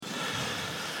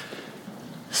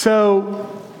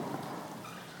So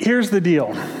here's the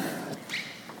deal.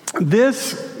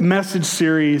 This message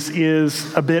series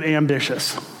is a bit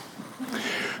ambitious.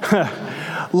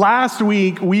 Last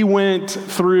week, we went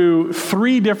through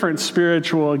 3 different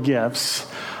spiritual gifts,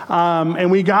 and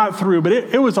we got through, but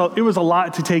it was a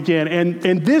lot to take in.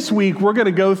 And this week, we're going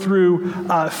to go through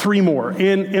 3 more,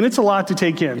 and it's a lot to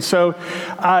take in. So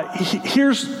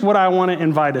here's what I want to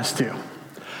invite us to.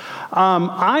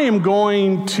 I am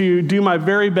going to do my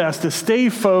very best to stay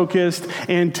focused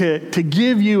and to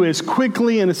give you as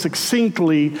quickly and as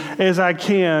succinctly as I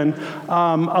can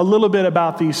a little bit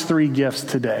about these 3 gifts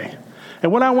today.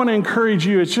 And what I want to encourage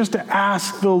you is just to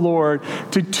ask the Lord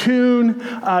to tune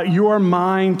your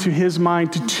mind to His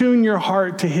mind, to tune your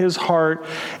heart to His heart,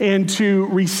 and to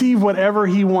receive whatever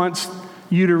He wants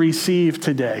you to receive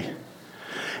today.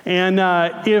 And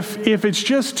if it's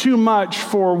just too much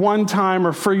for one time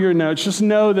or for your notes, just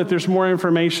know that there's more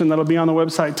information that'll be on the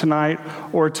website tonight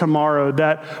or tomorrow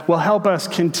that will help us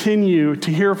continue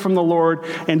to hear from the Lord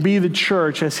and be the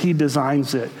church as He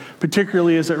designs it,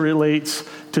 particularly as it relates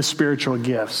to spiritual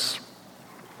gifts.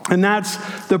 And that's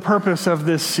the purpose of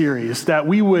this series, that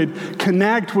we would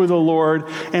connect with the Lord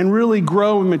and really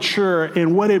grow and mature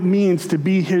in what it means to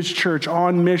be His church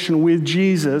on mission with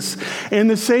Jesus in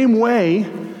the same way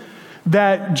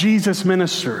that Jesus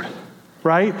ministered,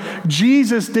 right?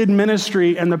 Jesus did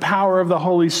ministry in the power of the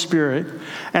Holy Spirit,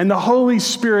 and the Holy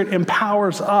Spirit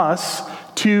empowers us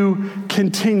to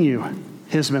continue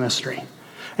His ministry.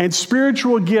 And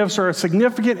spiritual gifts are a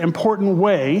significant, important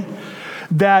way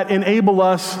that enable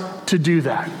us to do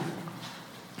that.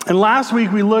 And last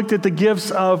week we looked at the gifts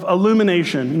of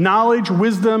illumination, knowledge,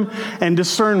 wisdom, and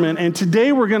discernment. And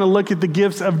today we're going to look at the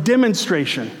gifts of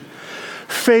demonstration,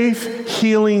 faith,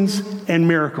 healings, and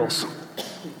miracles.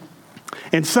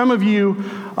 And some of you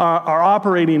are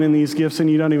operating in these gifts and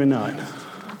you don't even know it.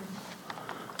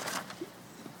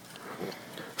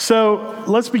 So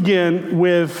let's begin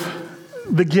with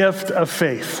the gift of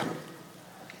faith.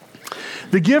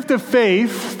 The gift of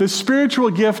faith, the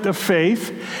spiritual gift of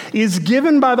faith, is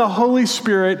given by the Holy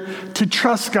Spirit to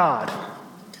trust God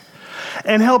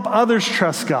and help others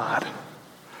trust God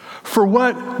for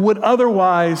what would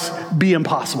otherwise be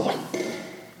impossible.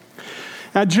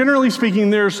 Now, generally speaking,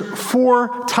 there's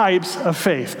 4 types of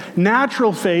faith.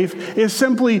 Natural faith is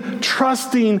simply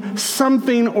trusting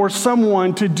something or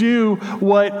someone to do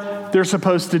what they're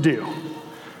supposed to do.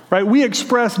 Right? We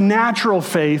express natural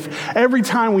faith every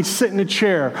time we sit in a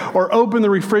chair or open the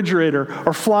refrigerator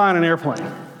or fly on an airplane.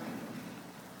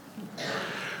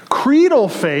 Creedal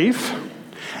faith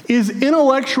is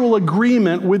intellectual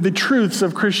agreement with the truths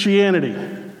of Christianity.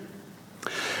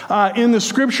 In the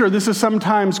scripture, this is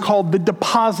sometimes called the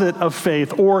deposit of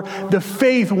faith, or the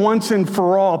faith once and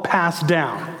for all passed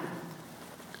down.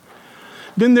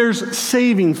 Then there's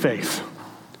saving faith.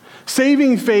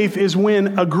 Saving faith is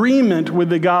when agreement with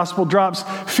the gospel drops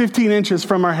 15 inches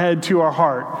from our head to our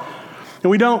heart. And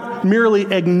we don't merely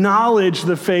acknowledge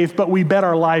the faith, but we bet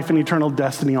our life and eternal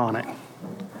destiny on it.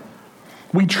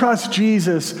 We trust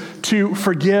Jesus to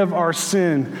forgive our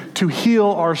sin, to heal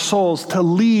our souls, to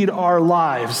lead our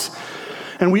lives.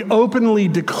 And we openly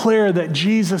declare that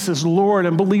Jesus is Lord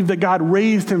and believe that God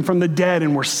raised Him from the dead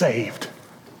and we're saved.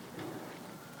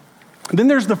 Then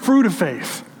there's the fruit of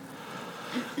faith.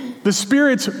 The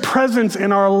Spirit's presence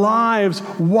in our lives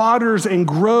waters and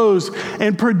grows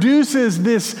and produces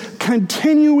this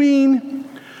continuing,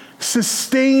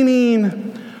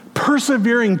 sustaining,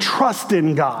 persevering trust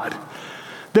in God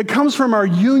that comes from our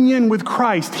union with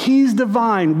Christ. He's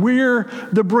divine, we're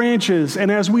the branches,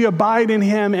 and as we abide in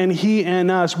Him and He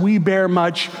in us, we bear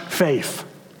much faith.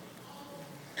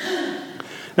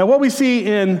 Now, what we see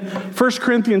in 1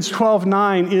 Corinthians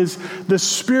 12:9 is the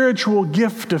spiritual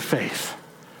gift of faith,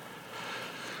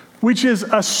 which is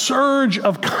a surge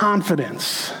of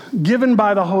confidence given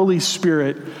by the Holy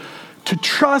Spirit to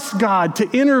trust God to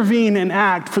intervene and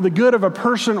act for the good of a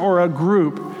person or a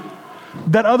group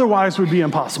that otherwise would be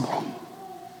impossible.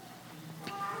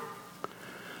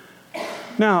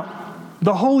 Now,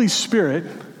 the Holy Spirit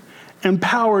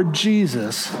empowered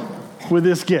Jesus with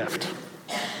this gift.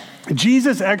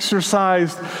 Jesus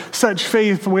exercised such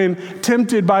faith when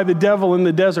tempted by the devil in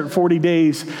the desert 40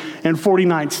 days and 40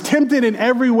 nights. Tempted in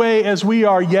every way as we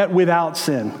are, yet without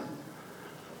sin.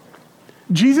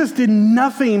 Jesus did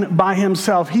nothing by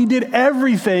Himself. He did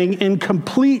everything in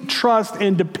complete trust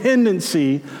and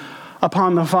dependency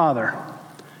upon the Father,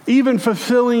 even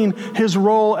fulfilling His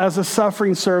role as a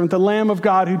suffering servant, the Lamb of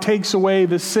God who takes away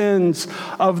the sins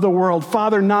of the world.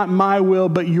 Father, not my will,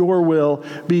 but your will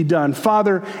be done.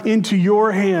 Father, into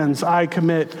your hands I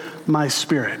commit my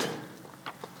spirit.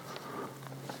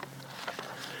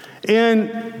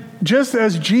 And just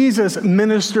as Jesus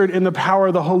ministered in the power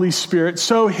of the Holy Spirit,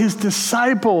 so his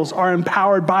disciples are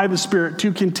empowered by the Spirit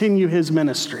to continue his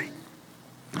ministry.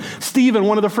 Stephen,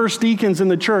 one of the first deacons in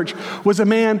the church, was a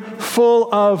man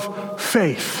full of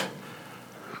faith.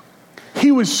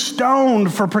 He was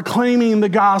stoned for proclaiming the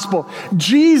gospel.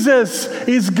 Jesus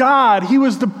is God. He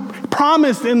was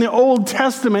promised in the Old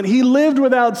Testament. He lived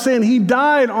without sin. He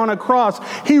died on a cross.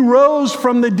 He rose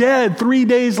from the dead 3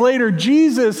 days later.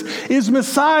 Jesus is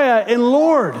Messiah and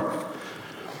Lord.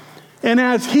 And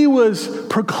as he was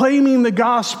proclaiming the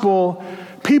gospel,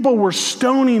 people were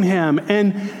stoning him.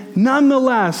 And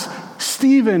nonetheless,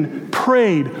 Stephen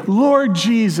prayed, Lord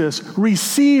Jesus,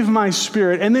 receive my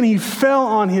spirit. And then he fell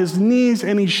on his knees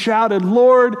and he shouted,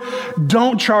 Lord,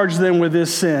 don't charge them with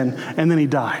this sin. And then he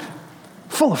died.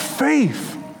 Full of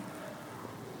faith.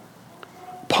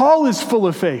 Paul is full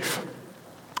of faith.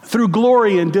 Through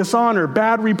glory and dishonor,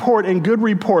 bad report and good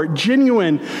report,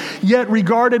 genuine yet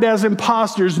regarded as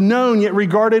impostors, known yet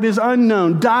regarded as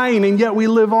unknown, dying and yet we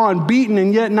live on, beaten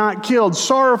and yet not killed,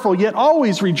 sorrowful yet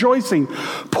always rejoicing,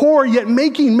 poor yet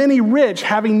making many rich,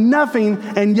 having nothing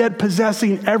and yet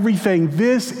possessing everything.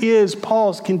 This is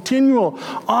Paul's continual,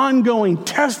 ongoing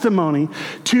testimony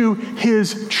to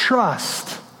his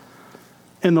trust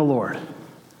in the Lord.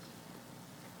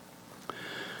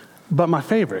 But my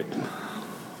favorite's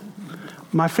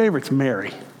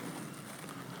Mary.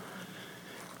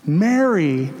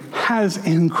 Mary has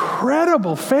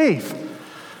incredible faith.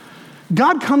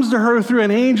 God comes to her through an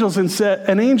angel and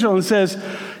says,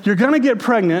 you're going to get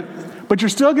pregnant, but you're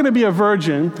still going to be a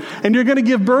virgin, and you're going to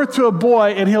give birth to a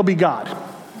boy, and he'll be God.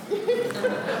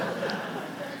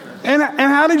 And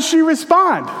how did she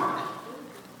respond?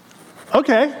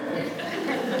 Okay.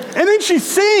 And then she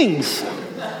sings.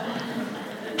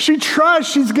 She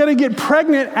trusts she's going to get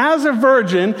pregnant as a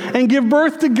virgin and give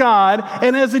birth to God,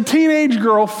 and as a teenage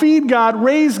girl, feed God,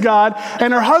 raise God,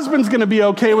 and her husband's going to be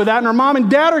okay with that, and her mom and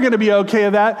dad are going to be okay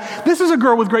with that. This is a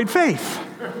girl with great faith.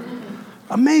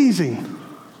 Amazing.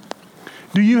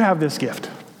 Do you have this gift?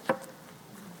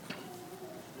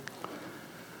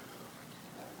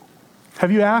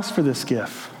 Have you asked for this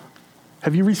gift?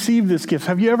 Have you received this gift?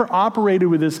 Have you ever operated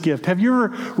with this gift? Have you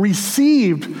ever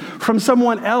received from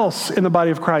someone else in the body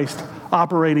of Christ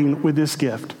operating with this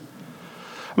gift?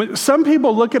 I mean, some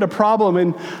people look at a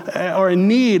problem or a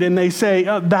need and they say,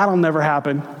 oh, that'll never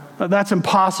happen. That's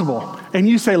impossible. And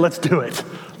you say, let's do it.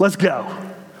 Let's go.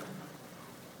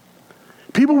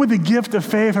 People with the gift of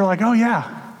faith are like, oh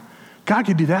yeah, God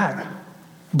could do that.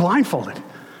 Blindfolded.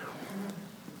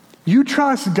 You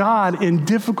trust God in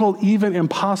difficult, even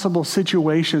impossible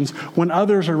situations when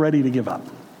others are ready to give up.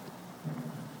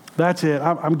 That's it.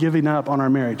 I'm giving up on our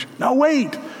marriage. No,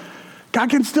 wait. God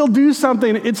can still do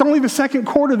something. It's only the second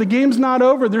quarter. The game's not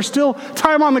over. There's still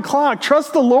time on the clock.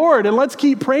 Trust the Lord and let's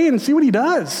keep praying and see what he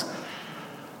does.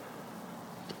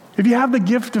 If you have the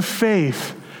gift of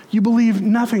faith, you believe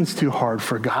nothing's too hard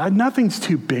for God. Nothing's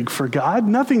too big for God.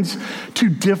 Nothing's too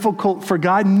difficult for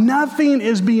God. Nothing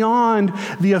is beyond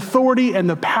the authority and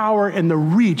the power and the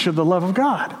reach of the love of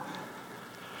God.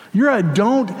 You're a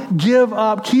don't give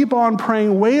up, keep on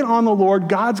praying, wait on the Lord,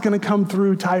 God's going to come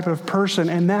through type of person.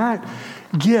 And that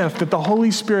gift that the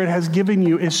Holy Spirit has given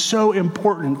you is so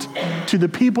important to the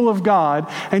people of God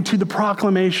and to the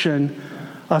proclamation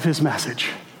of his message.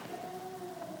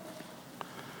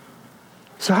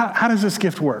 So how does this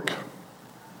gift work?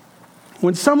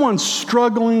 When someone's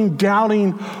struggling,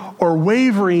 doubting, or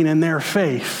wavering in their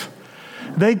faith,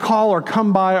 they call or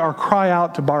come by or cry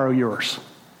out to borrow yours.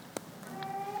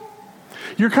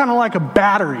 You're kind of like a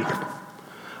battery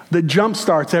that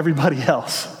jumpstarts everybody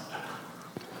else.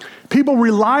 People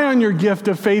rely on your gift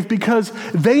of faith because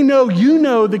they know you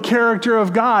know the character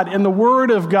of God and the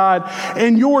word of God,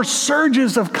 and your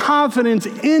surges of confidence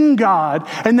in God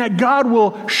and that God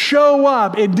will show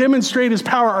up and demonstrate his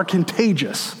power are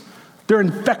contagious. They're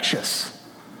infectious.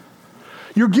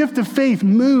 Your gift of faith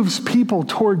moves people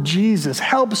toward Jesus,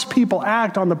 helps people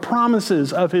act on the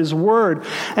promises of his word,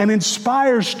 and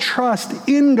inspires trust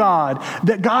in God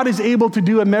that God is able to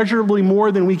do immeasurably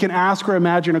more than we can ask or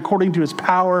imagine according to his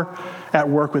power at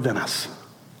work within us.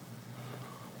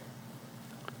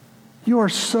 You are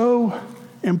so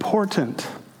important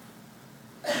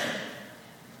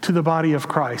to the body of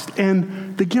Christ,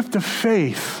 and the gift of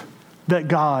faith that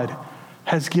God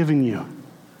has given you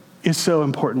is so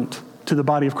important to the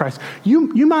body of Christ.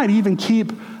 You might even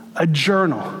keep a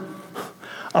journal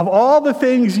of all the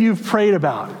things you've prayed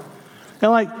about.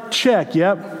 And check,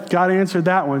 yep, God answered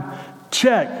that one.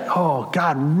 Check. Oh,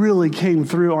 God really came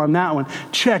through on that one.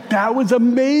 Check. That was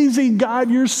amazing.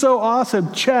 God, you're so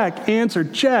awesome. Check.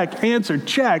 Answered. Check. Answered.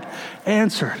 Check.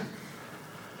 Answered.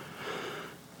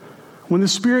 When the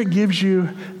Spirit gives you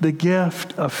the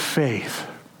gift of faith,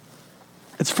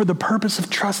 it's for the purpose of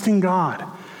trusting God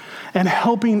and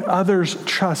helping others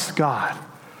trust God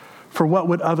for what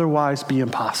would otherwise be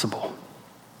impossible.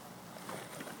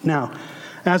 Now,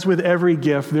 as with every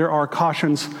gift, there are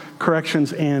cautions,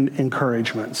 corrections, and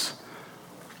encouragements.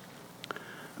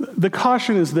 The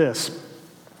caution is this: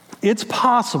 it's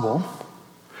possible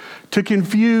to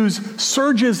confuse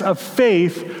surges of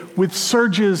faith with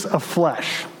surges of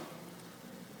flesh.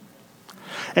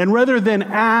 And rather than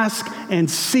ask and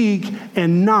seek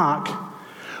and knock,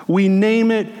 we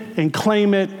name it and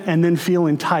claim it and then feel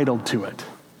entitled to it.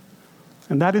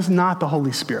 And that is not the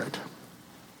Holy Spirit.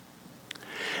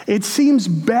 It seems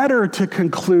better to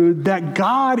conclude that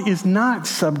God is not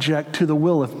subject to the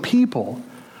will of people,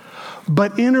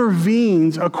 but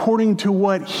intervenes according to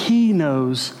what he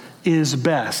knows is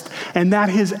best, and that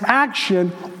his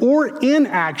action or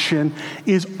inaction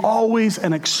is always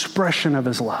an expression of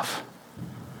his love.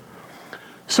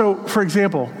 So, for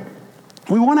example,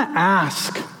 we want to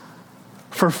ask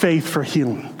for faith for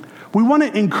healing. We want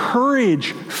to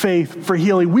encourage faith for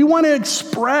healing. We want to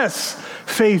express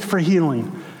faith for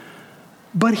healing.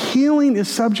 But healing is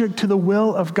subject to the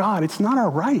will of God. It's not our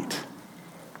right.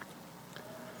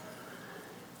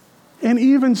 And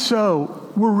even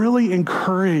so, we're really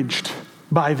encouraged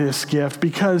by this gift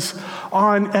because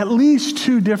on at least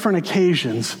 2 different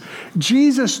occasions,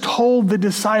 Jesus told the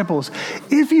disciples,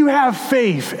 if you have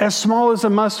faith as small as a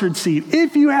mustard seed,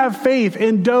 if you have faith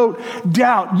and don't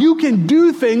doubt, you can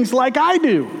do things like I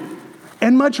do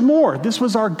and much more. This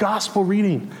was our gospel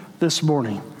reading this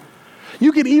morning.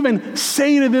 You could even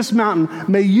say to this mountain,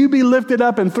 may you be lifted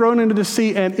up and thrown into the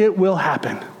sea, and it will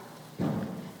happen.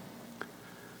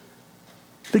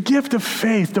 The gift of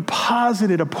faith,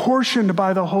 deposited, apportioned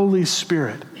by the Holy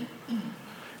Spirit,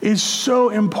 is so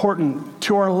important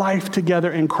to our life together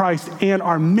in Christ and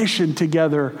our mission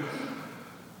together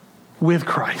with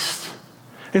Christ.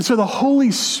 And so the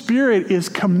Holy Spirit is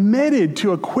committed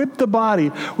to equip the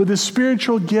body with the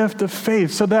spiritual gift of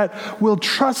faith so that we'll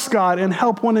trust God and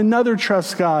help one another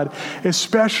trust God,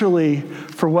 especially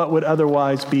for what would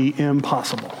otherwise be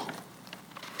impossible.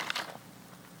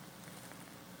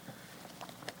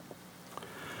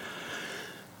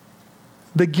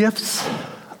 The gifts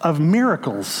of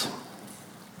miracles.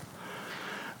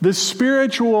 The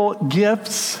spiritual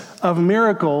gifts of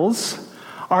miracles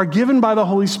are given by the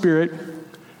Holy Spirit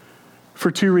for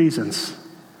 2 reasons: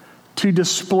 to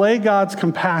display God's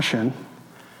compassion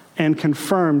and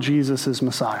confirm Jesus as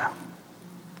Messiah.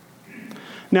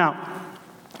 Now,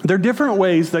 there are different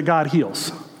ways that God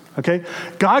heals, okay?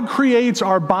 God creates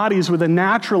our bodies with a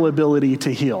natural ability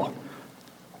to heal.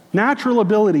 Natural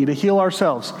ability to heal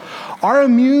ourselves. Our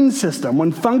immune system,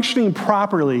 when functioning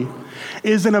properly,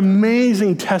 is an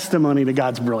amazing testimony to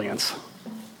God's brilliance.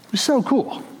 It's so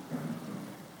cool.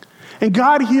 And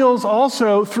God heals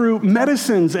also through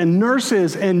medicines and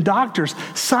nurses and doctors.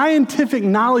 Scientific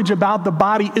knowledge about the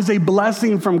body is a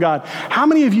blessing from God. How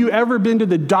many of you ever been to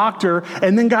the doctor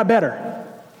and then got better?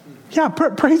 Yeah,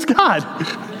 praise God.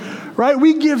 Right?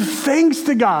 We give thanks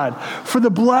to God for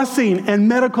the blessing and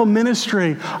medical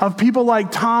ministry of people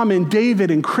like Tom and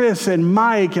David and Chris and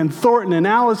Mike and Thornton and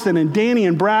Allison and Danny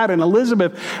and Brad and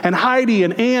Elizabeth and Heidi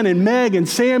and Ann and Meg and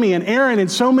Sammy and Aaron and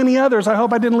so many others. I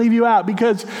hope I didn't leave you out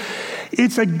because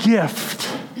it's a gift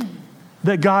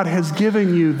that God has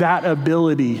given you that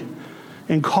ability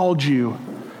and called you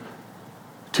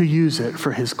to use it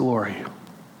for his glory.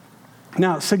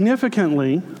 Now,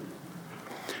 significantly,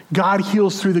 God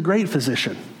heals through the great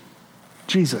physician,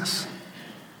 Jesus.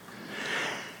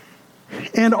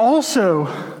 And also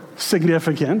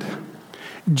significant,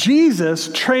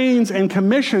 Jesus trains and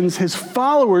commissions his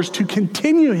followers to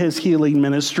continue his healing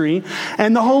ministry,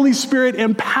 and the Holy Spirit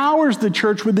empowers the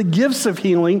church with the gifts of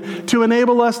healing to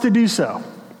enable us to do so.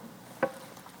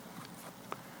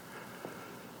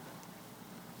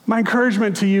 My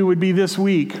encouragement to you would be this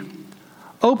week: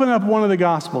 open up one of the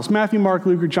Gospels, Matthew, Mark,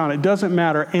 Luke, or John, it doesn't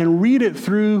matter, and read it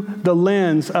through the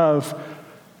lens of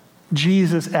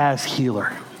Jesus as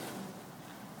healer.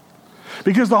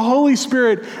 Because the Holy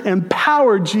Spirit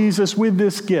empowered Jesus with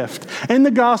this gift. In the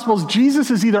Gospels,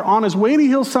 Jesus is either on his way to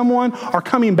heal someone or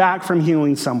coming back from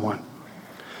healing someone.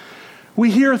 We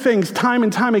hear things time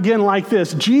and time again like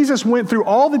this: Jesus went through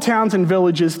all the towns and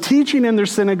villages, teaching in their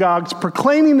synagogues,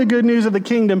 proclaiming the good news of the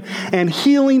kingdom, and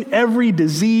healing every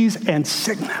disease and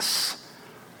sickness.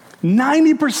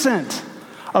 90%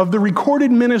 of the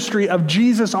recorded ministry of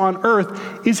Jesus on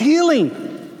earth is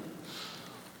healing.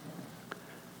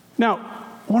 Now,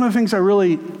 one of the things I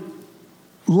really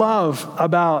love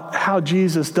about how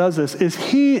Jesus does this is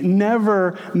he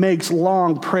never makes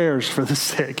long prayers for the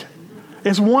sick.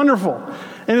 It's wonderful,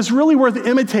 and it's really worth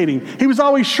imitating. He was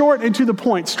always short and to the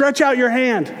point. Stretch out your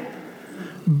hand.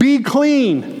 Be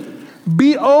clean.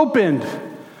 Be opened.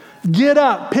 Get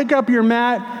up, pick up your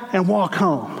mat, and walk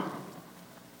home.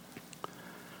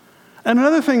 And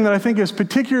another thing that I think is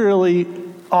particularly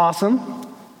awesome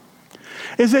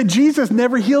is that Jesus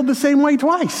never healed the same way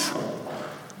twice.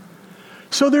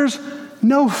 So there's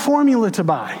no formula to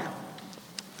buy.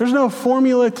 There's no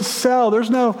formula to sell. There's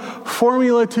no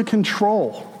formula to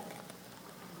control.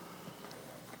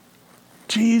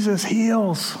 Jesus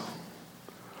heals.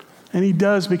 And he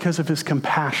does because of his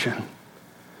compassion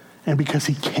and because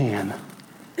he can,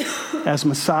 as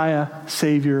Messiah,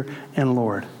 Savior, and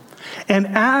Lord. And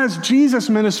as Jesus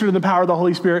ministered in the power of the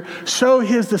Holy Spirit, so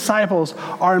his disciples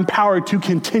are empowered to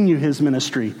continue his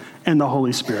ministry in the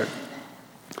Holy Spirit.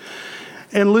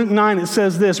 In Luke 9, it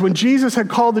says this: when Jesus had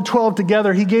called the 12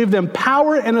 together, he gave them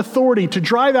power and authority to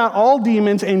drive out all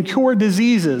demons and cure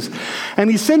diseases. And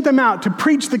he sent them out to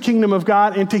preach the kingdom of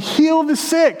God and to heal the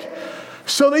sick.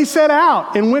 So they set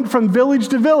out and went from village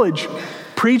to village,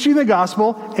 preaching the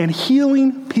gospel and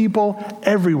healing people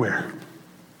everywhere.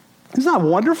 Isn't that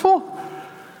wonderful?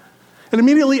 And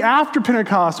immediately after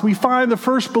Pentecost, we find the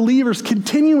first believers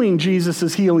continuing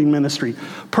Jesus' healing ministry,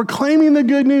 proclaiming the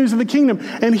good news of the kingdom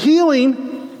and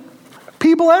healing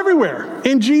people everywhere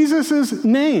in Jesus'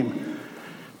 name.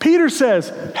 Peter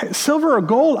says, silver or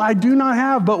gold I do not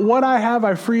have, but what I have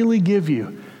I freely give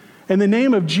you. In the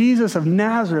name of Jesus of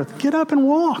Nazareth, get up and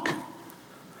walk.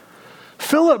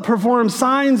 Philip performed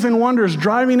signs and wonders,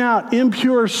 driving out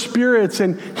impure spirits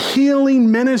and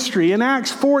healing ministry. In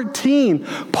Acts 14,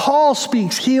 Paul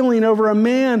speaks healing over a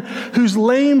man who's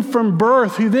lame from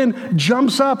birth, who then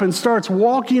jumps up and starts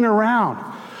walking around.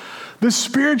 The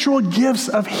spiritual gifts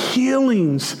of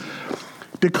healings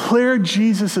declare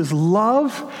Jesus'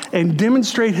 love and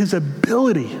demonstrate his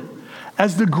ability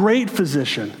as the great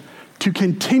physician to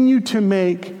continue to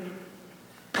make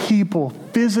people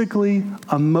physically,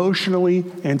 emotionally,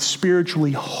 and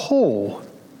spiritually whole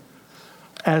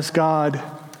as God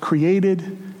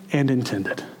created and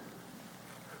intended.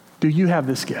 Do you have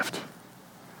this gift?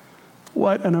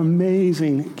 What an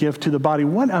amazing gift to the body.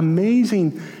 What an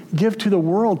amazing gift to the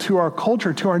world, to our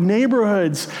culture, to our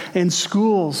neighborhoods and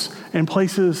schools and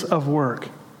places of work.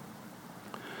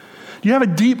 You have a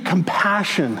deep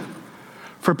compassion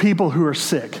for people who are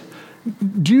sick.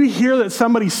 Do you hear that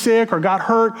somebody's sick or got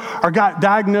hurt or got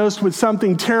diagnosed with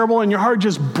something terrible and your heart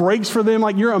just breaks for them,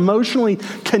 like you're emotionally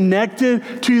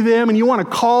connected to them and you want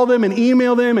to call them and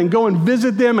email them and go and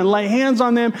visit them and lay hands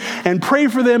on them and pray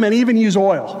for them and even use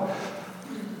oil?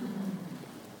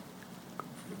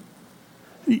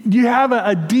 You have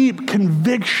a deep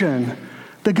conviction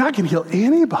that God can heal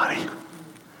anybody.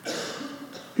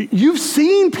 You've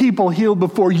seen people healed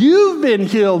before. You've been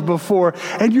healed before.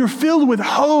 And you're filled with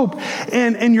hope.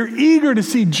 And you're eager to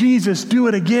see Jesus do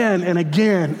it again and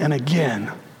again and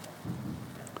again.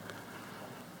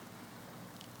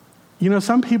 You know,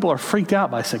 some people are freaked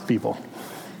out by sick people.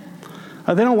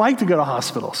 They don't like to go to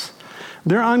hospitals.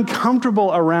 They're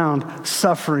uncomfortable around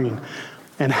suffering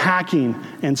and hacking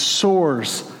and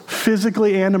sores,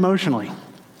 physically and emotionally.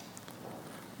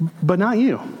 But not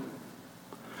you.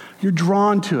 You're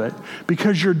drawn to it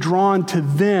because you're drawn to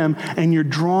them and you're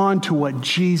drawn to what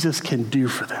Jesus can do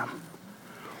for them.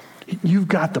 You've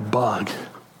got the bug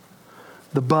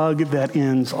that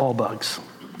ends all bugs.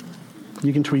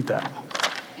 You can tweet that.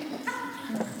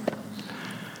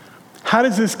 How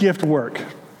does this gift work?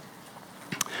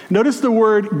 Notice the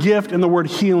word gift and the word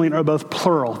healing are both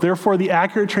plural. Therefore, the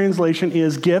accurate translation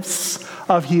is gifts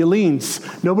of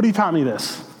healings. Nobody taught me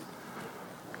this.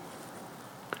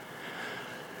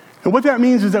 And what that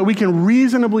means is that we can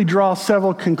reasonably draw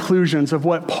several conclusions of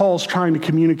what Paul's trying to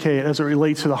communicate as it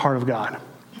relates to the heart of God.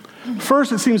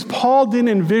 First, it seems Paul didn't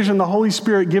envision the Holy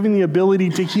Spirit giving the ability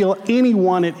to heal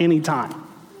anyone at any time.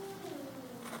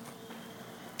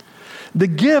 The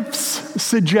gifts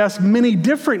suggest many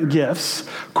different gifts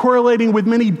correlating with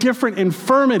many different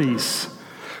infirmities.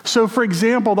 So, for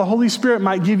example, the Holy Spirit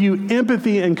might give you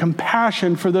empathy and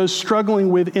compassion for those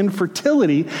struggling with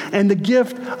infertility and the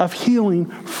gift of healing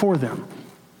for them.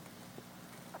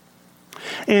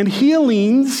 And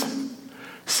healings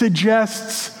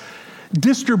suggests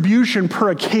distribution per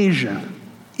occasion,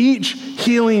 each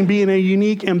healing being a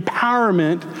unique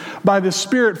empowerment by the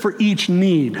Spirit for each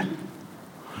need.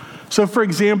 So, for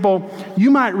example, you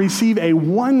might receive a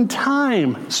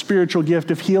one-time spiritual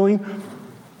gift of healing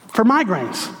for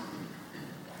migraines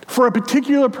for a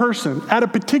particular person at a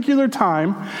particular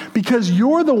time because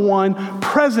you're the one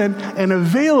present and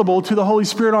available to the Holy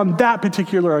Spirit on that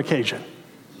particular occasion.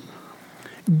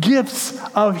 Gifts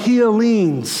of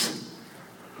healings.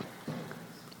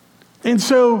 And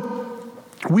so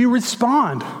we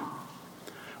respond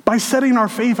by setting our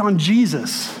faith on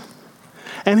Jesus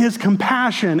and his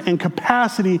compassion and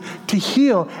capacity to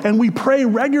heal. And we pray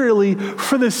regularly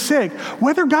for the sick,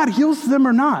 whether God heals them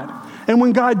or not. And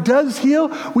when God does heal,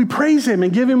 we praise him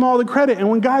and give him all the credit. And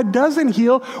when God doesn't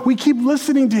heal, we keep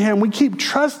listening to him. We keep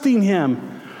trusting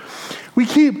him. We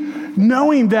keep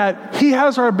knowing that he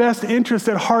has our best interest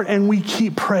at heart, and we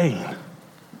keep praying.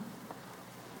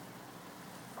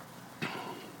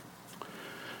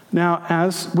 Now,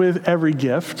 as with every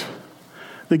gift,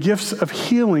 the gifts of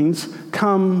healings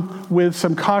come with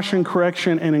some caution,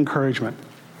 correction, and encouragement.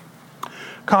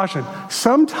 Caution.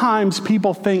 Sometimes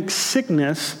people think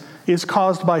sickness is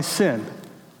caused by sin.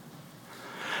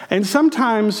 And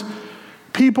sometimes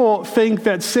people think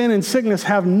that sin and sickness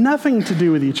have nothing to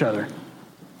do with each other.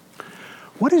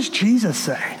 What does Jesus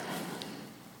say?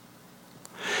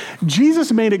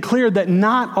 Jesus made it clear that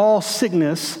not all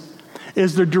sickness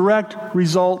is the direct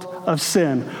result of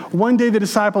sin. One day the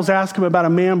disciples asked him about a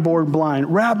man born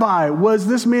blind. Rabbi, was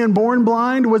this man born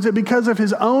blind? Was it because of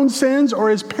his own sins or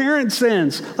his parents'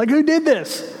 sins? Like, who did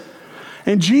this?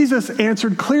 And Jesus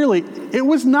answered clearly, it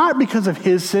was not because of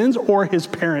his sins or his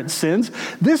parents' sins.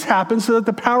 This happened so that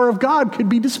the power of God could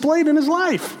be displayed in his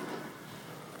life.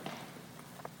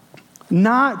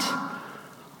 Not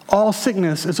all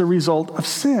sickness is a result of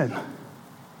sin.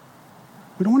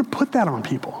 We don't want to put that on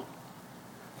people.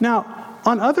 Now,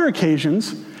 on other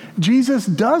occasions, Jesus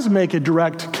does make a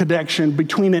direct connection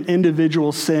between an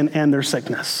individual's sin and their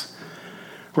sickness,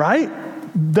 right?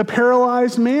 The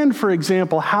paralyzed man, for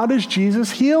example, how does Jesus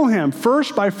heal him?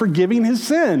 First, by forgiving his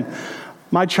sin.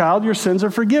 My child, your sins are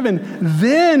forgiven.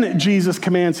 Then Jesus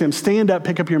commands him, stand up,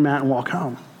 pick up your mat, and walk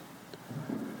home.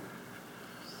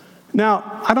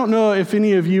 Now, I don't know if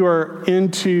any of you are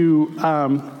into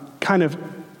kind of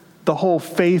the whole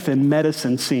faith and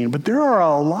medicine scene, but there are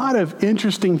a lot of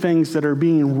interesting things that are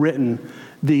being written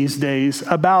these days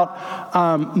about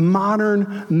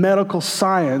modern medical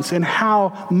science and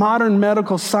how modern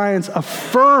medical science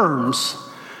affirms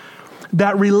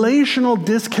that relational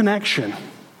disconnection,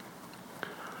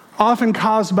 often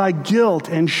caused by guilt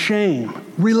and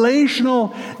shame,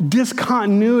 relational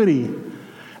discontinuity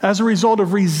as a result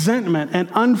of resentment and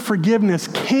unforgiveness,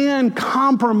 can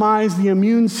compromise the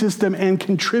immune system and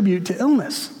contribute to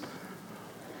illness.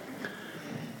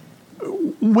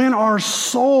 When our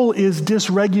soul is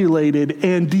dysregulated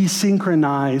and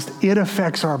desynchronized, it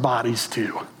affects our bodies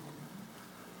too.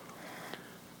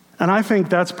 And I think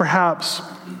that's perhaps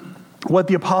what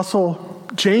the Apostle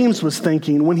James was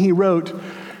thinking when he wrote,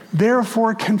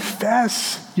 therefore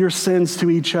confess your sins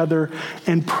to each other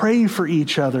and pray for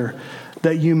each other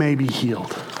that you may be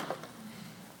healed.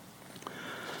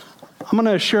 I'm going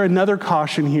to share another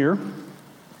caution here,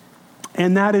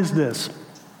 and that is this.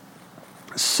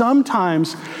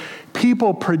 Sometimes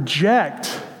people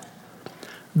project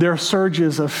their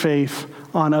surges of faith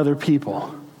on other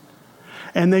people.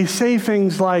 And they say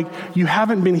things like, you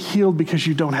haven't been healed because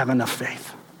you don't have enough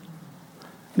faith.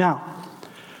 Now,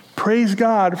 praise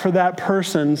God for that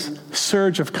person's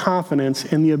surge of confidence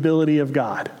in the ability of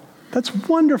God. That's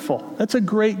wonderful. That's a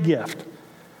great gift.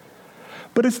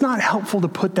 But it's not helpful to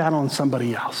put that on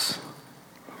somebody else.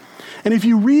 And if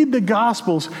you read the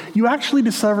Gospels, you actually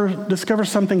discover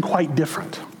something quite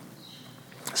different.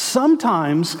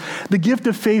 Sometimes the gift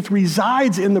of faith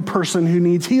resides in the person who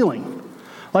needs healing.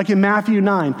 Like in Matthew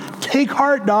 9, take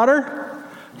heart, daughter,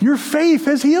 your faith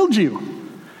has healed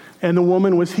you. And the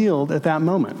woman was healed at that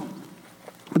moment.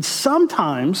 But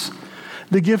sometimes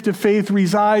the gift of faith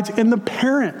resides in the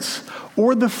parents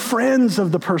or the friends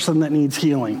of the person that needs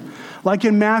healing. Like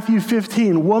in Matthew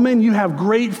 15, woman, you have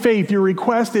great faith. Your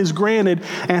request is granted,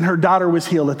 and her daughter was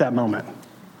healed at that moment.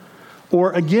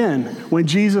 Or again, when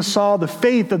Jesus saw the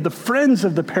faith of the friends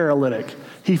of the paralytic,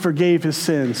 he forgave his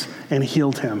sins and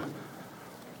healed him.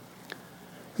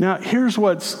 Now, here's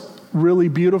what's really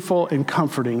beautiful and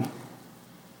comforting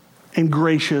and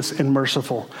gracious and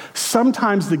merciful.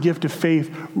 Sometimes the gift of faith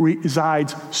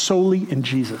resides solely in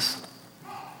Jesus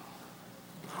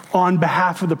on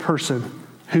behalf of the person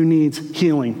who needs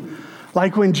healing.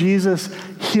 Like when Jesus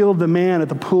healed the man at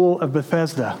the pool of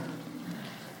Bethesda.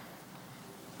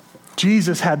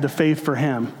 Jesus had the faith for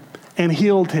him and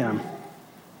healed him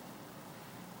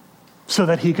so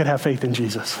that he could have faith in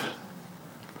Jesus.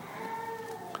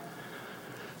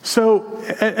 So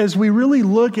as we really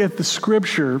look at the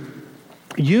scripture,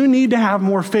 you need to have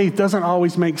more faith doesn't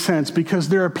always make sense because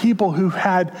there are people who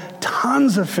had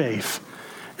tons of faith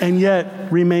and yet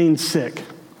remained sick.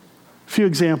 A few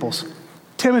examples.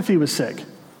 Timothy was sick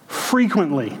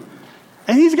frequently,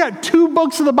 and he's got 2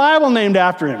 books of the Bible named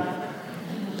after him.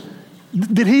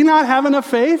 Did he not have enough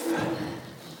faith?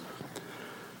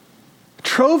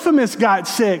 Trophimus got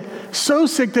sick, so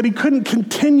sick that he couldn't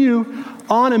continue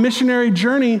on a missionary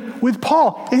journey with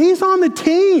Paul. And he's on the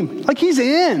team, like he's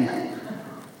in.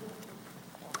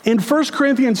 In 1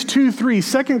 Corinthians 2:3,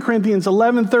 2 Corinthians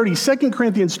 11:30, 2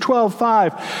 Corinthians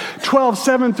 12:5,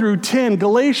 12:7 through 10,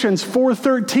 Galatians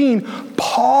 4:13,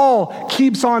 Paul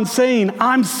keeps on saying,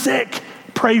 I'm sick,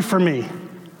 pray for me.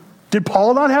 Did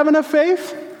Paul not have enough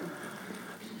faith?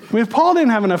 I mean, if Paul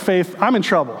didn't have enough faith, I'm in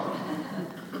trouble.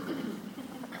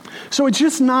 So it's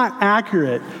just not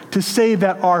accurate to say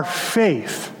that our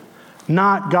faith,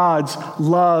 not God's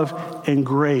love and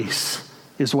grace,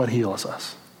 is what heals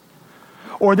us.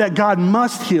 Or that God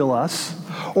must heal us,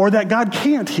 or that God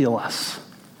can't heal us.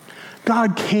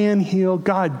 God can heal,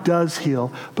 God does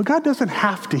heal, but God doesn't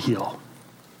have to heal.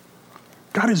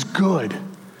 God is good,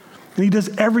 and he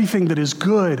does everything that is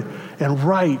good and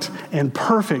right and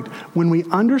perfect when we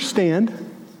understand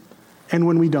and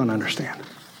when we don't understand.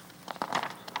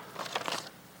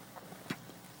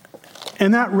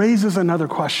 And that raises another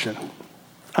question,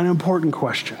 an important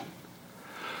question.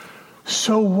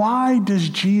 So why does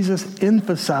Jesus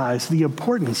emphasize the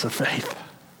importance of faith?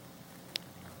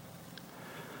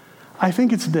 I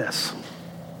think it's this.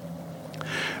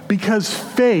 Because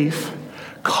faith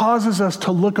causes us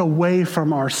to look away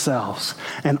from ourselves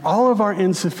and all of our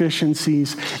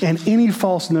insufficiencies and any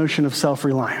false notion of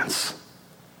self-reliance,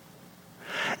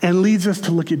 and leads us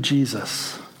to look at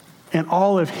Jesus and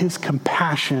all of his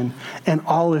compassion and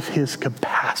all of his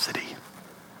capacity.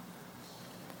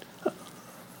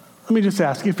 Let me just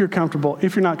ask, if you're comfortable,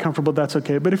 if you're not comfortable, that's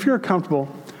okay. But if you're comfortable,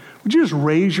 would you just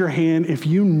raise your hand if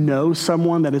you know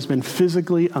someone that has been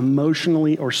physically,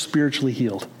 emotionally, or spiritually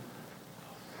healed?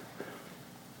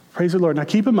 Praise the Lord. Now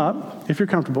keep them up if you're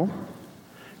comfortable.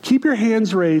 Keep your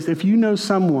hands raised if you know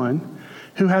someone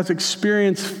who has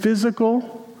experienced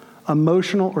physical,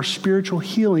 emotional, or spiritual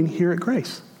healing here at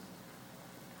Grace.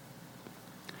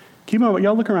 Keep them up.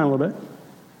 Y'all look around a little bit.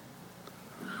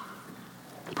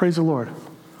 Praise the Lord.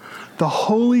 The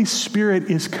Holy Spirit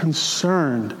is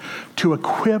concerned to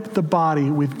equip the body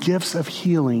with gifts of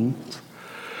healing,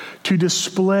 to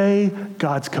display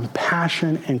God's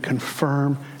compassion and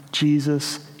confirm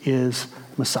Jesus is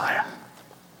Messiah.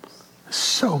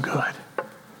 So good.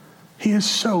 He is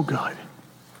so good.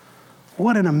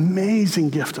 What an amazing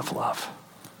gift of love.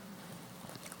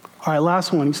 All right,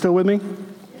 last one. You still with me?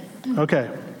 Okay.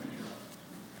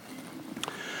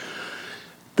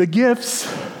 The gifts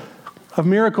of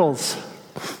miracles.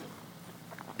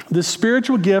 The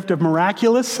spiritual gift of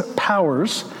miraculous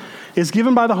powers is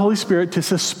given by the Holy Spirit to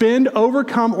suspend,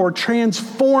 overcome, or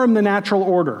transform the natural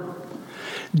order,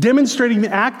 demonstrating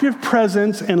the active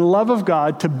presence and love of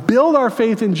God to build our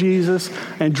faith in Jesus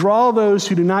and draw those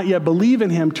who do not yet believe in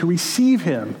him to receive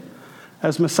him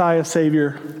as Messiah,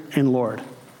 Savior, and Lord.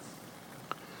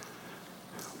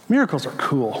 Miracles are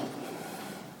cool.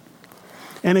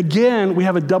 And again, we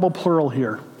have a double plural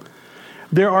here.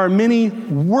 There are many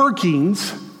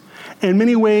workings and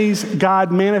many ways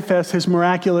God manifests his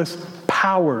miraculous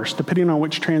powers, depending on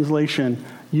which translation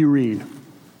you read.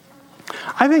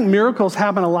 I think miracles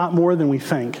happen a lot more than we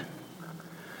think.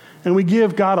 And we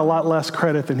give God a lot less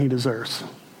credit than he deserves.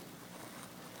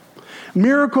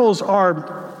 Miracles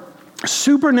are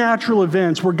supernatural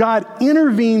events where God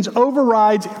intervenes,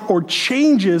 overrides, or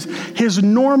changes his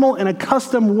normal and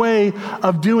accustomed way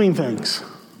of doing things.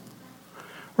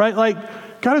 Right? Like,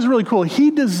 God is really cool. He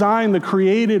designed the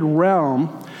created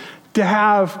realm to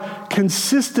have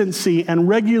consistency and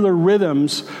regular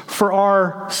rhythms for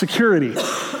our security.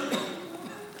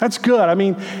 That's good. I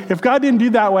mean, if God didn't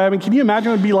do that way, I mean, can you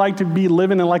imagine what it'd be like to be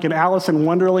living in like an Alice in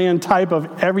Wonderland type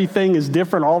of everything is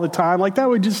different all the time? Like, that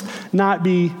would just not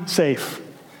be safe.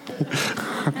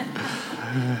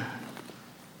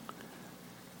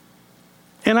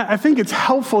 And I think it's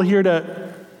helpful here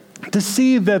to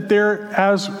see that there,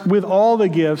 as with all the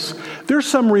gifts, there's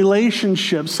some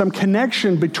relationship, some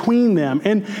connection between them.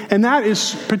 And that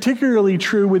is particularly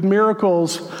true with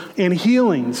miracles and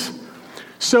healings.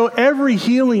 So every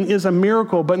healing is a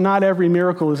miracle, but not every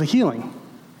miracle is a healing.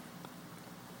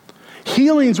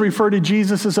 Healings refer to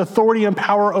Jesus' authority and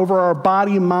power over our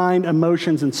body, mind,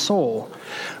 emotions, and soul.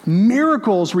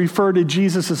 Miracles refer to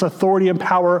Jesus' authority and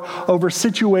power over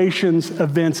situations,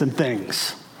 events, and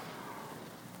things.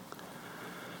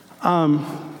 About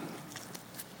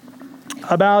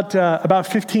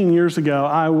 15 years ago,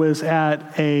 I was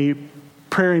at a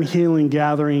prayer and healing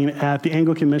gathering at the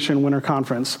Anglican Mission Winter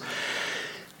Conference.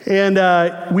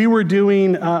 And we were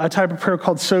doing a type of prayer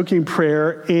called soaking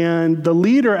prayer, and the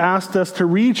leader asked us to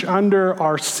reach under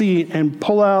our seat and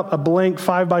pull out a blank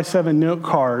 5x7 note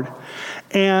card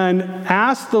and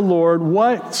ask the Lord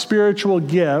what spiritual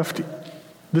gift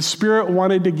the Spirit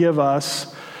wanted to give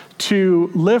us to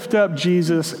lift up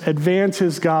Jesus, advance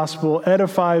his gospel,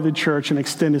 edify the church, and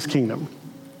extend his kingdom.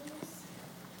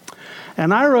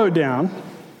 And I wrote down,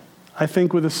 I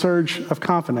think with a surge of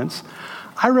confidence,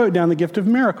 I wrote down the gift of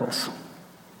miracles.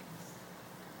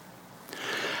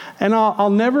 And I'll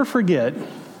never forget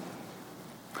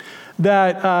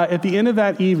that at the end of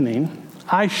that evening,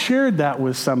 I shared that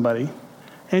with somebody,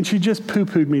 and she just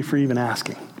poo-pooed me for even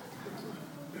asking.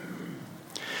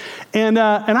 And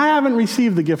I haven't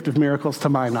received the gift of miracles to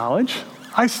my knowledge.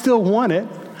 I still want it.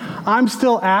 I'm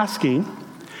still asking.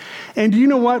 And do you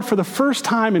know what? For the first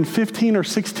time in 15 or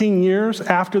 16 years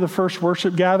after the first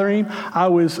worship gathering, I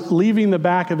was leaving the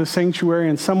back of the sanctuary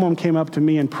and someone came up to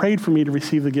me and prayed for me to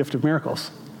receive the gift of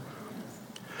miracles.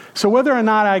 So whether or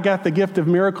not I got the gift of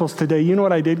miracles today, you know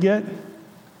what I did get?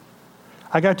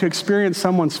 I got to experience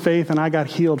someone's faith and I got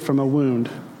healed from a wound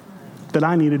that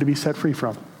I needed to be set free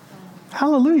from.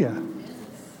 Hallelujah.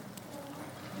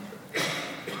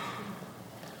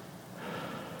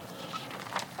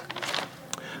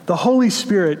 The Holy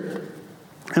Spirit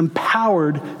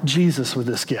empowered Jesus with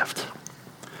this gift.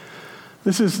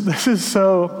 This is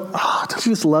so, don't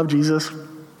you just love Jesus?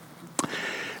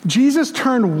 Jesus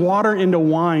turned water into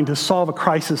wine to solve a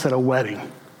crisis at a wedding.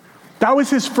 That was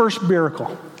his first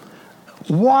miracle.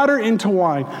 Water into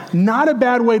wine. Not a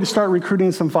bad way to start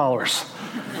recruiting some followers.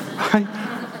 Right?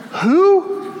 Who?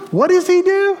 What does he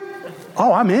do?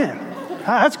 Oh, I'm in.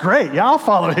 That's great. Yeah, I'll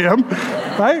follow him.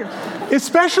 Right?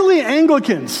 Especially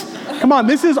Anglicans. Come on,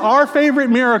 this is our favorite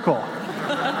miracle.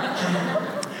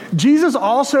 Jesus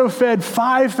also fed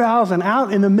 5,000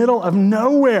 out in the middle of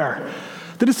nowhere.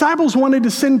 The disciples wanted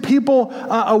to send people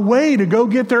away to go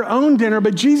get their own dinner,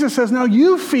 but Jesus says, no,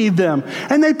 you feed them.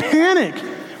 And they panic.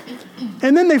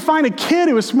 And then they find a kid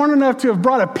who was smart enough to have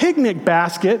brought a picnic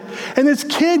basket, and this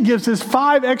kid gives his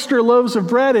 5 extra loaves of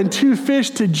bread and 2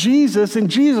 fish to Jesus, and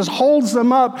Jesus holds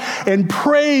them up and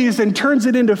prays and turns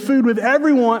it into food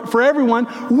for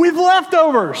everyone with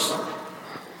leftovers,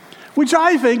 which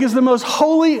I think is the most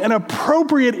holy and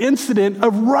appropriate incident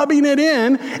of rubbing it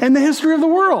in the history of the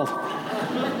world.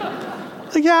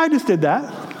 Like, yeah, I just did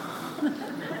that.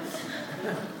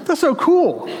 That's so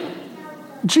cool.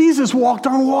 Jesus walked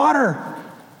on water.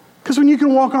 Because when you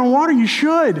can walk on water, you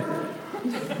should.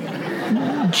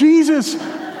 Jesus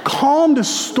calmed a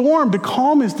storm to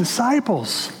calm his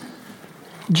disciples.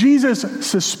 Jesus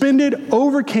suspended,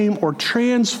 overcame, or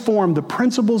transformed the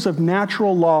principles of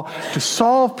natural law to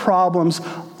solve problems,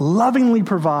 lovingly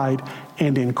provide,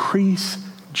 and increase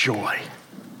joy.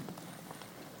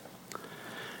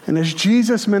 And as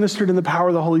Jesus ministered in the power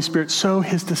of the Holy Spirit, so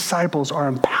his disciples are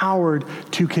empowered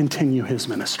to continue his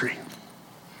ministry.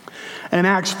 In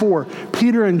Acts 4,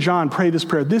 Peter and John pray this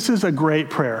prayer. This is a great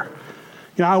prayer.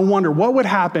 You know, I wonder what would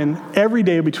happen every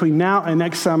day between now and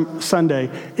next Sunday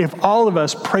if all of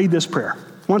us prayed this prayer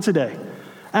once a day.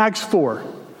 Acts 4.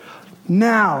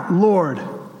 Now, Lord,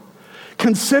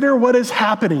 consider what is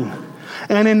happening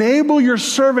and enable your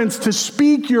servants to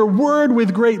speak your word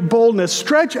with great boldness.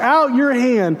 Stretch out your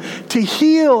hand to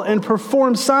heal and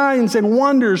perform signs and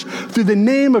wonders through the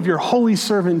name of your holy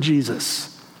servant Jesus.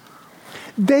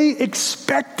 They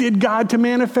expected God to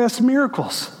manifest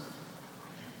miracles,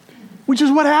 which is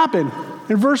what happened.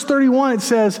 In verse 31, it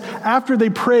says, after they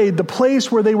prayed, the place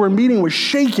where they were meeting was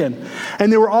shaken,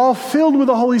 and they were all filled with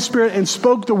the Holy Spirit and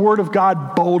spoke the word of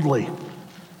God boldly.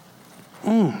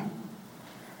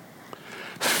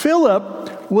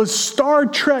 Philip was Star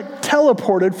Trek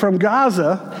teleported from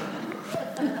Gaza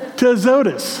to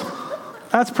Azotus.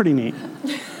 That's pretty neat.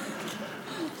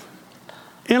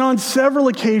 And on several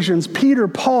occasions, Peter,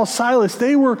 Paul, Silas,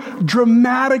 they were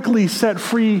dramatically set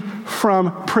free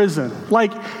from prison.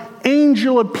 Like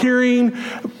angel appearing,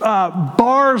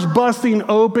 bars busting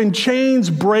open, chains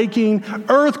breaking,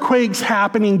 earthquakes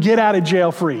happening, get out of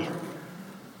jail free.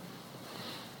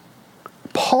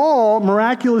 Paul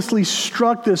miraculously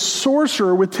struck this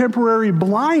sorcerer with temporary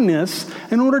blindness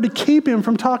in order to keep him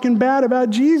from talking bad about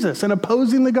Jesus and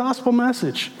opposing the gospel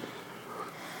message.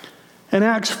 In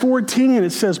Acts 14, it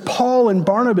says, Paul and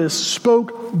Barnabas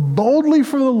spoke boldly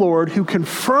for the Lord, who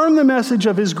confirmed the message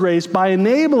of his grace by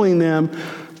enabling them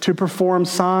to perform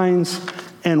signs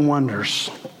and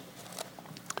wonders.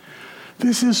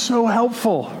 This is so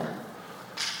helpful.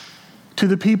 to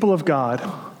the people of God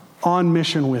on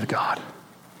mission with God.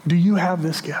 Do you have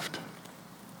this gift?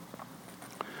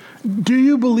 Do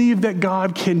you believe that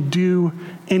God can do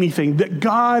anything? That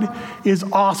God is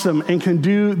awesome and can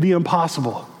do the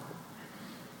impossible?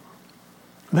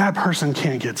 That person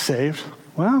can't get saved.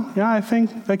 Well, yeah, I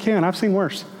think they can. I've seen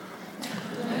worse.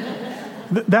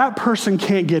 That person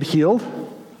can't get healed.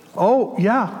 Oh,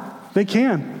 yeah, they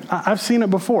can. I've seen it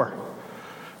before.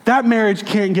 That marriage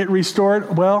can't get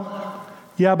restored. Well,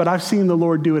 yeah, but I've seen the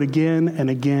Lord do it again and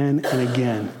again and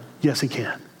again. Yes, he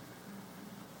can.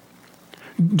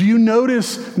 Do you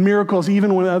notice miracles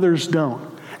even when others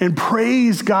don't? And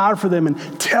praise God for them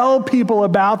and tell people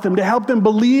about them to help them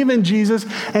believe in Jesus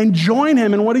and join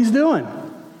him in what he's doing?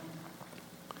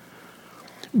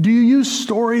 Do you use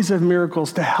stories of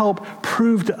miracles to help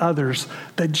prove to others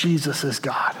that Jesus is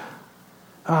God?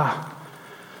 I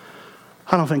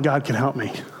don't think God can help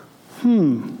me.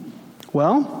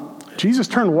 Well, Jesus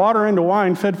turned water into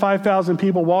wine, fed 5,000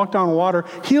 people, walked on water,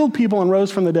 healed people, and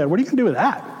rose from the dead. What are you going to do with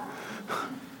that?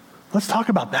 Let's talk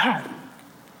about that.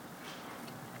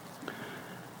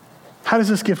 How does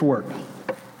this gift work?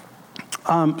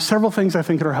 Several things I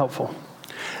think that are helpful.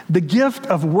 The gift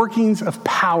of workings of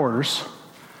powers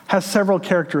has several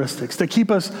characteristics that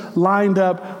keep us lined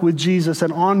up with Jesus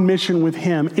and on mission with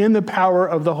him in the power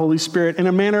of the Holy Spirit in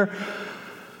a manner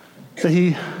that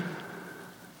he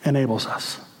enables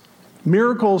us.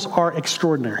 Miracles are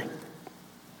extraordinary,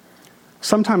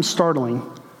 sometimes startling,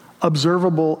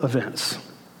 observable events.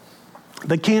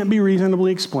 They can't be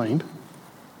reasonably explained.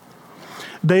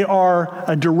 They are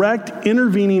a direct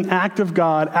intervening act of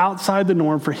God outside the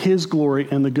norm for his glory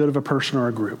and the good of a person or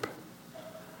a group.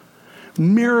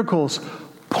 Miracles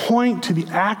point to the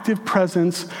active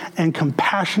presence and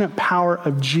compassionate power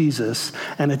of Jesus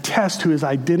and attest to his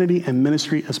identity and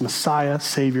ministry as Messiah,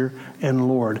 Savior, and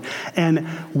Lord. And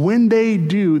when they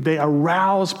do, they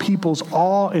arouse people's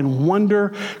awe and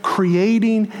wonder,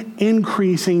 creating,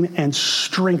 increasing, and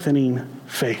strengthening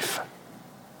faith.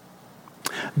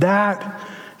 That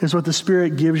is what the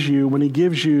Spirit gives you when he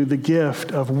gives you the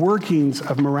gift of workings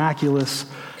of miraculous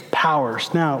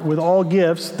powers. Now, with all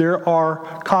gifts, there are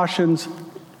cautions,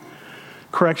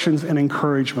 corrections, and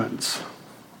encouragements.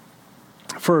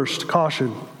 First,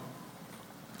 caution.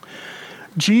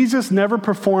 Jesus never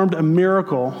performed a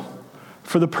miracle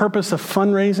for the purpose of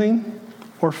fundraising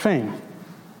or fame,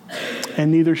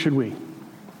 and neither should we.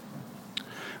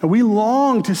 And we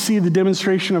long to see the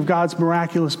demonstration of God's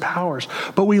miraculous powers,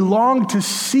 but we long to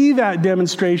see that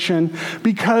demonstration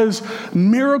because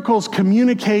miracles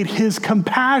communicate his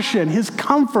compassion, his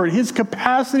comfort, his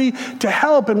capacity to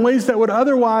help in ways that would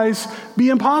otherwise be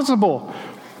impossible.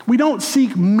 We don't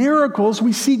seek miracles,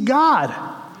 we seek God.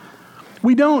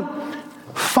 We don't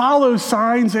follow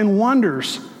signs and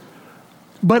wonders,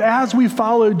 but as we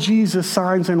follow Jesus,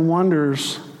 signs and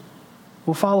wonders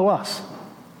will follow us.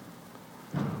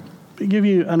 To give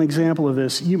you an example of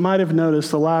this, you might have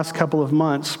noticed the last couple of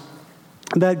months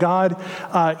that God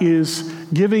is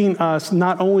giving us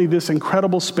not only this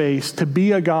incredible space to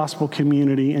be a gospel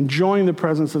community, enjoying the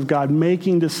presence of God,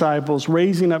 making disciples,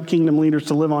 raising up kingdom leaders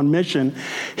to live on mission,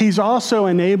 he's also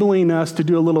enabling us to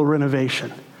do a little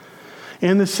renovation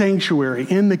in the sanctuary,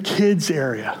 in the kids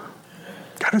area.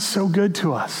 God is so good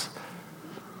to us.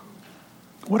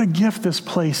 What a gift this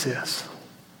place is.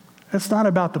 It's not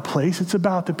about the place, it's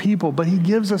about the people. But he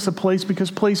gives us a place because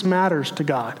place matters to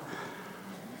God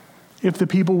if the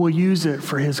people will use it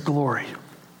for his glory.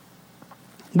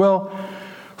 Well,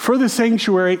 for the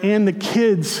sanctuary and the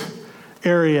kids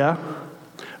area,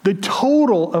 the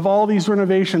total of all these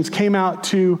renovations came out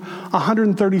to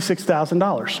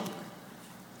 $136,000.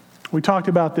 We talked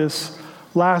about this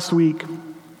last week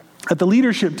at the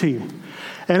leadership team.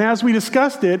 And as we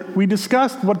discussed it, we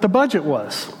discussed what the budget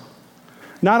was.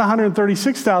 Not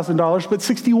 $136,000, but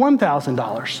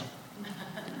 $61,000.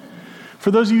 For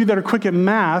those of you that are quick at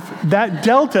math, that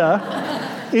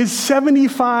delta is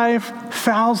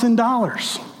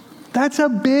 $75,000. That's a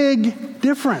big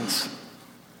difference.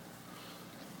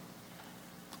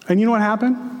 And you know what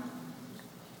happened?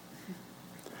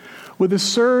 With a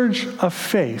surge of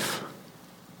faith,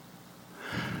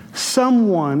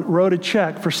 someone wrote a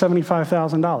check for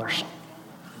 $75,000.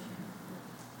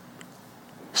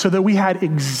 So that we had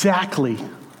exactly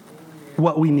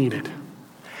what we needed.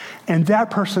 And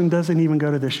that person doesn't even go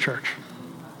to this church.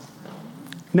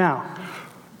 Now,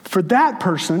 for that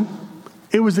person,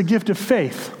 it was a gift of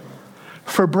faith.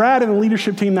 For Brad and the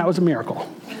leadership team, that was a miracle.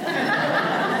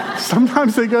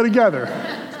 Sometimes they go together,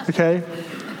 okay?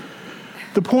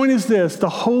 The point is this: the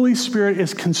Holy Spirit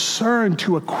is concerned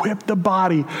to equip the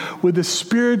body with the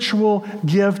spiritual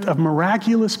gift of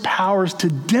miraculous powers to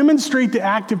demonstrate the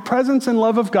active presence and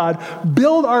love of God,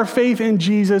 build our faith in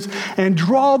Jesus, and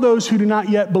draw those who do not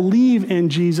yet believe in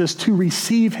Jesus to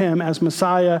receive him as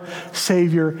Messiah,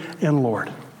 Savior, and Lord.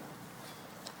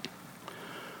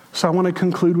 So I want to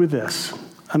conclude with this: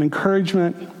 an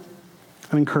encouragement.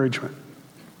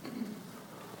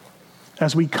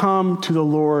 As we come to the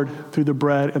Lord through the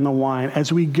bread and the wine,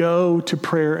 as we go to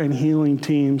prayer and healing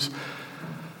teams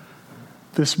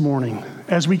this morning,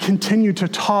 as we continue to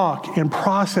talk and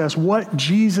process what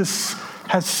Jesus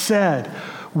has said,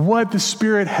 what the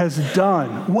Spirit has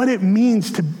done, what it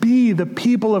means to be the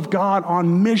people of God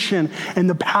on mission and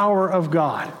the power of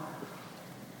God,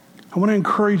 I want to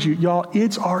encourage you, y'all,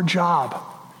 it's our job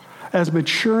as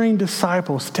maturing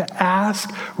disciples to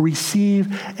ask,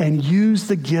 receive, and use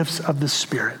the gifts of the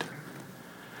Spirit.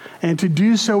 And to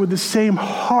do so with the same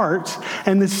heart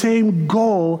and the same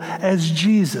goal as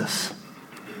Jesus.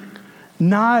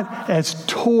 Not as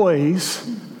toys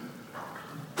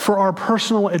for our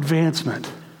personal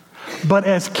advancement, but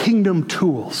as kingdom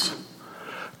tools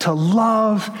to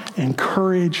love,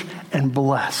 encourage, and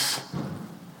bless.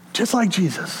 Just like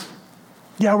Jesus.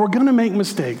 Yeah, we're going to make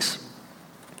mistakes.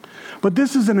 But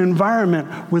this is an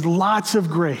environment with lots of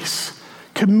grace,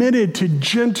 committed to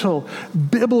gentle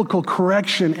biblical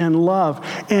correction and love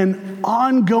and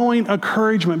ongoing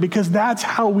encouragement, because that's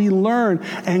how we learn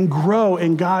and grow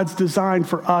in God's design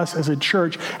for us as a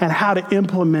church and how to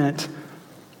implement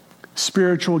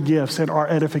spiritual gifts and our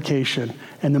edification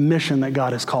and the mission that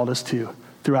God has called us to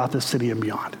throughout this city and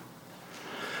beyond.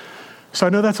 So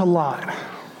I know that's a lot,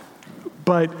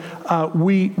 but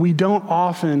we don't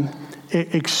often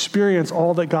experience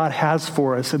all that God has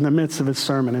for us in the midst of his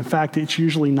sermon. In fact, it's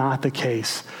usually not the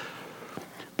case.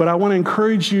 But I want to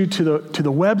encourage you to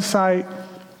the website,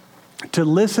 to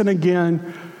listen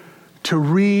again, to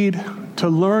read, to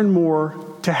learn more,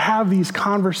 to have these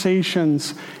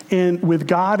conversations with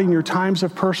God in your times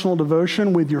of personal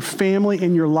devotion, with your family,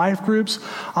 in your life groups.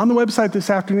 On the website this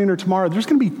afternoon or tomorrow, there's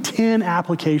going to be 10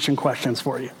 application questions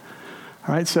for you.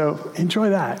 All right, so enjoy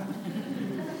that.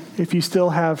 If you still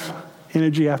have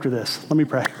energy after this, let me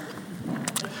pray.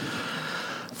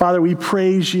 Father, we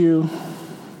praise you.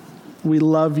 We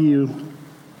love you.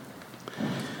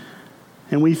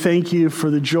 And we thank you for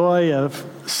the joy of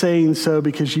saying so,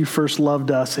 because you first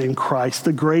loved us in Christ,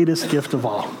 the greatest gift of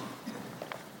all.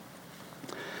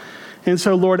 And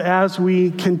so, Lord, as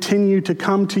we continue to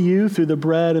come to you through the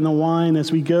bread and the wine,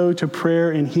 as we go to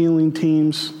prayer and healing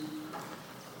teams,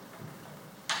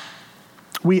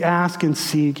 we ask and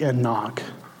seek and knock.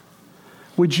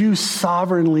 Would you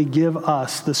sovereignly give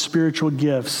us the spiritual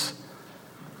gifts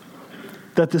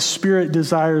that the Spirit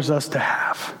desires us to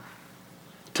have,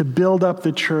 to build up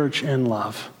the church in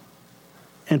love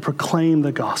and proclaim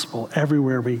the gospel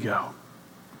everywhere we go?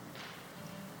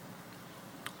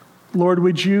 Lord,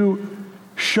 would you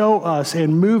show us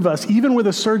and move us, even with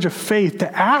a surge of faith,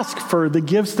 to ask for the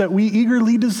gifts that we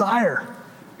eagerly desire?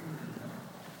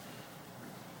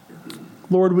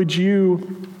 Lord, would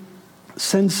you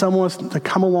send someone to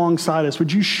come alongside us?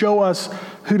 Would you show us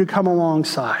who to come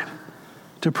alongside,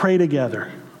 to pray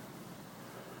together,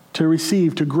 to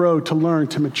receive, to grow, to learn,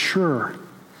 to mature,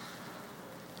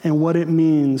 and what it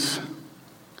means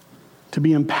to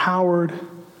be empowered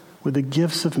with the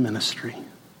gifts of ministry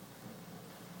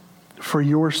for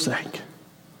your sake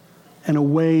in a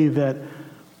way that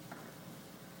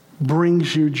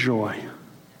brings you joy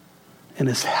and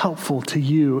is helpful to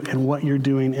you and what you're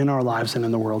doing in our lives and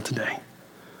in the world today.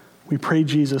 We pray,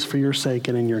 Jesus, for your sake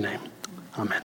and in your name. Amen.